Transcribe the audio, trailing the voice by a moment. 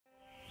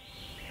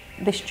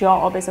this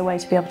job is a way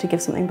to be able to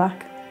give something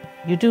back.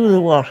 You do the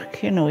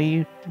work, you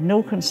know,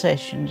 no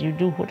concessions, you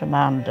do what a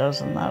man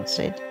does and that's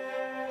it.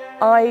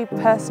 I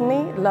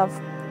personally love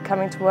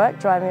coming to work,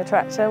 driving a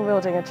tractor,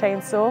 wielding a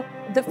chainsaw.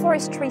 The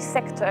forestry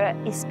sector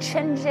is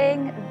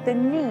changing, the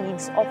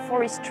needs of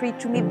forestry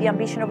to meet the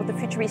ambition of the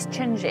future is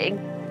changing.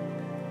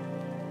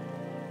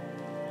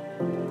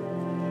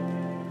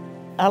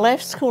 I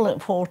left school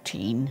at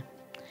 14,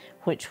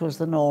 which was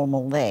the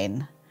normal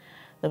then.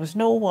 There was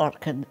no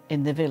work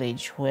in the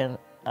village where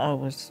I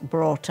was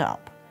brought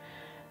up.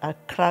 A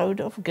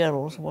crowd of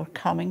girls were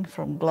coming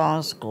from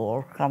Glasgow,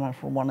 or coming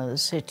from one of the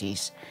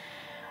cities,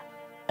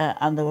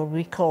 and they were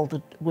we called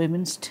the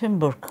Women's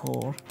Timber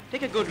Corps.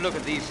 Take a good look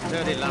at these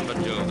sturdy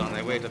lumberjills on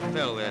their way to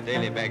fill their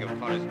daily bag of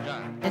forest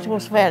junk. It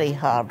was very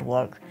hard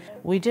work.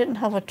 We didn't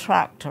have a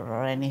tractor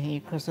or anything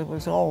because it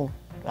was all,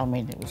 I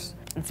mean, it was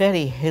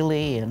very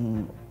hilly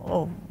and,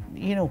 oh,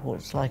 you know what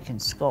it's like in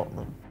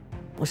Scotland.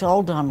 It was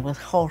all done with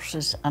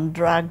horses and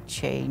drag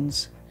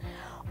chains.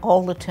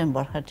 All the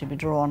timber had to be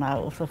drawn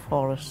out of the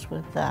forest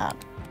with that.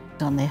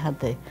 And they had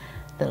the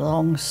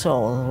long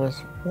saw, there was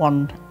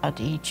one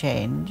at each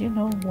end, you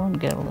know, one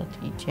girl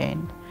at each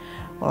end.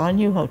 Well, I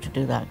knew how to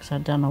do that because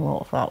I'd done a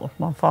lot of that with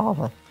my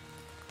father.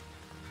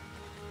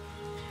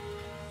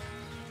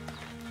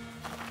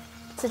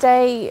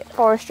 Today,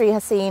 forestry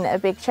has seen a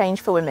big change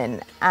for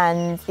women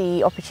and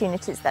the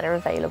opportunities that are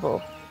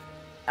available.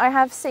 I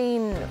have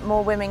seen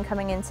more women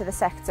coming into the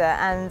sector,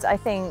 and I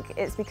think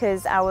it's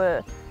because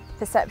our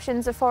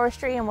perceptions of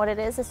forestry and what it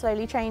is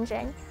slowly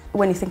changing.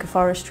 When you think of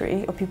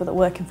forestry, or people that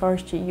work in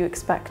forestry, you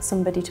expect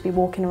somebody to be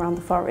walking around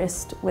the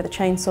forest with a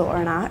chainsaw or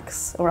an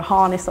axe or a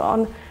harness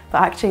on,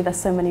 but actually there's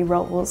so many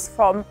roles.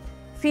 From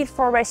field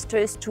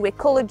foresters to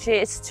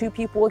ecologists to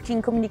people working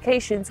in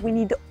communications, we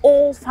need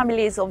all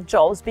families of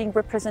jobs being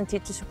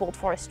represented to support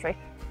forestry.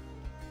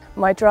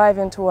 My drive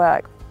into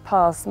work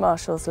past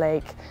Marshall's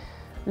Lake,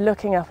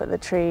 looking up at the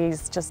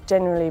trees, just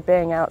generally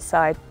being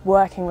outside,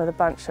 working with a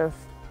bunch of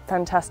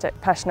fantastic,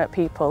 passionate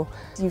people.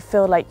 You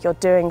feel like you're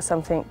doing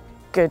something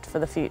good for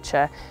the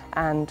future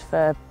and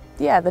for,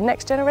 yeah, the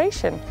next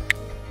generation.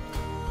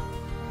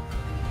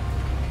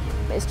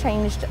 It's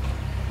changed,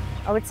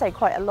 I would say,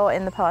 quite a lot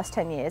in the past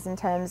 10 years in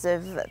terms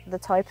of the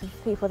type of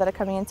people that are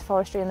coming into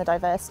forestry and the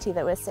diversity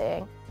that we're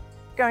seeing.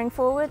 Going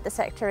forward, the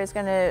sector is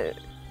going to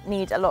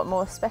need a lot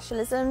more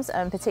specialisms,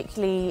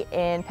 particularly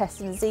in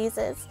pests and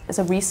diseases. As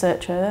a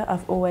researcher,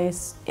 I've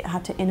always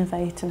had to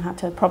innovate and had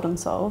to problem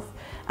solve,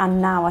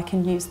 and now I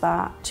can use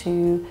that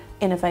to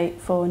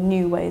innovate for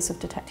new ways of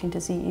detecting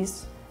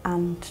disease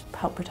and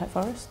help protect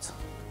forests.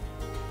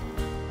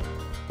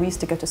 We used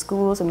to go to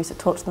schools and we used to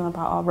talk to them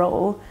about our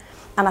role,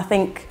 and I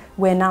think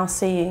we're now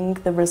seeing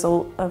the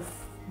result of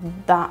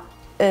that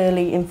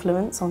early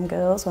influence on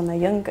girls when they're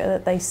younger,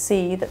 that they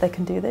see that they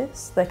can do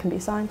this, they can be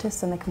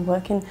scientists and they can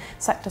work in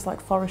sectors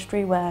like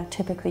forestry where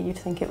typically you'd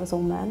think it was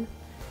all men.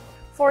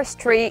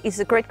 Forestry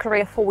is a great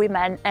career for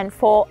women and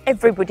for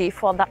everybody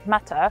for that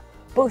matter,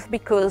 both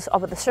because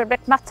of the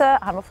subject matter.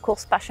 I'm of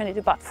course passionate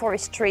about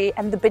forestry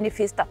and the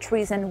benefits that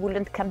trees and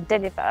woodland can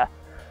deliver,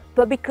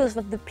 but because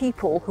of the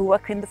people who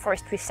work in the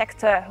forestry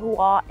sector who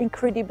are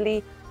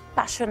incredibly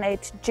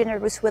passionate,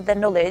 generous with their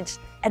knowledge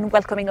and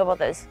welcoming of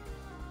others.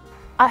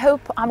 I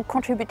hope I'm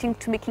contributing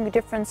to making a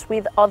difference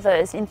with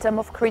others in terms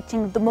of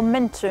creating the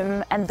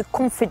momentum and the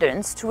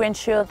confidence to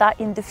ensure that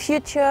in the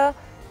future,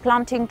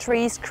 planting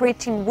trees,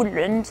 creating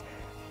woodland,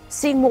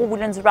 seeing more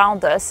woodlands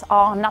around us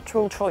are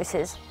natural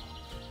choices.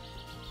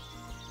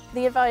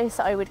 The advice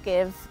I would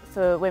give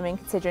for women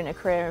considering a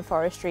career in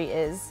forestry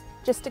is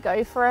just to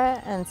go for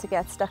it and to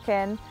get stuck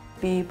in.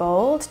 Be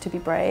bold, to be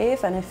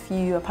brave, and if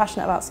you are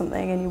passionate about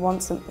something and you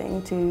want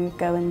something, to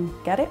go and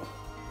get it.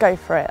 Go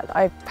for it.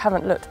 I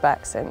haven't looked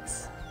back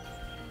since.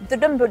 The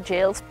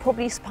Lumberjills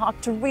probably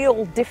sparked a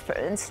real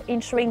difference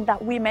in showing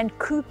that women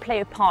could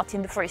play a part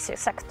in the forestry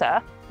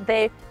sector.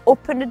 They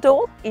opened the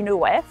door in a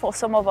way for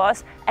some of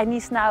us, and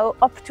it's now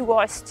up to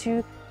us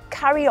to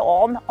carry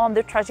on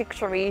the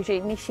trajectory they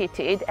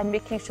initiated and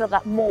making sure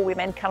that more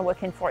women can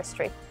work in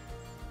forestry.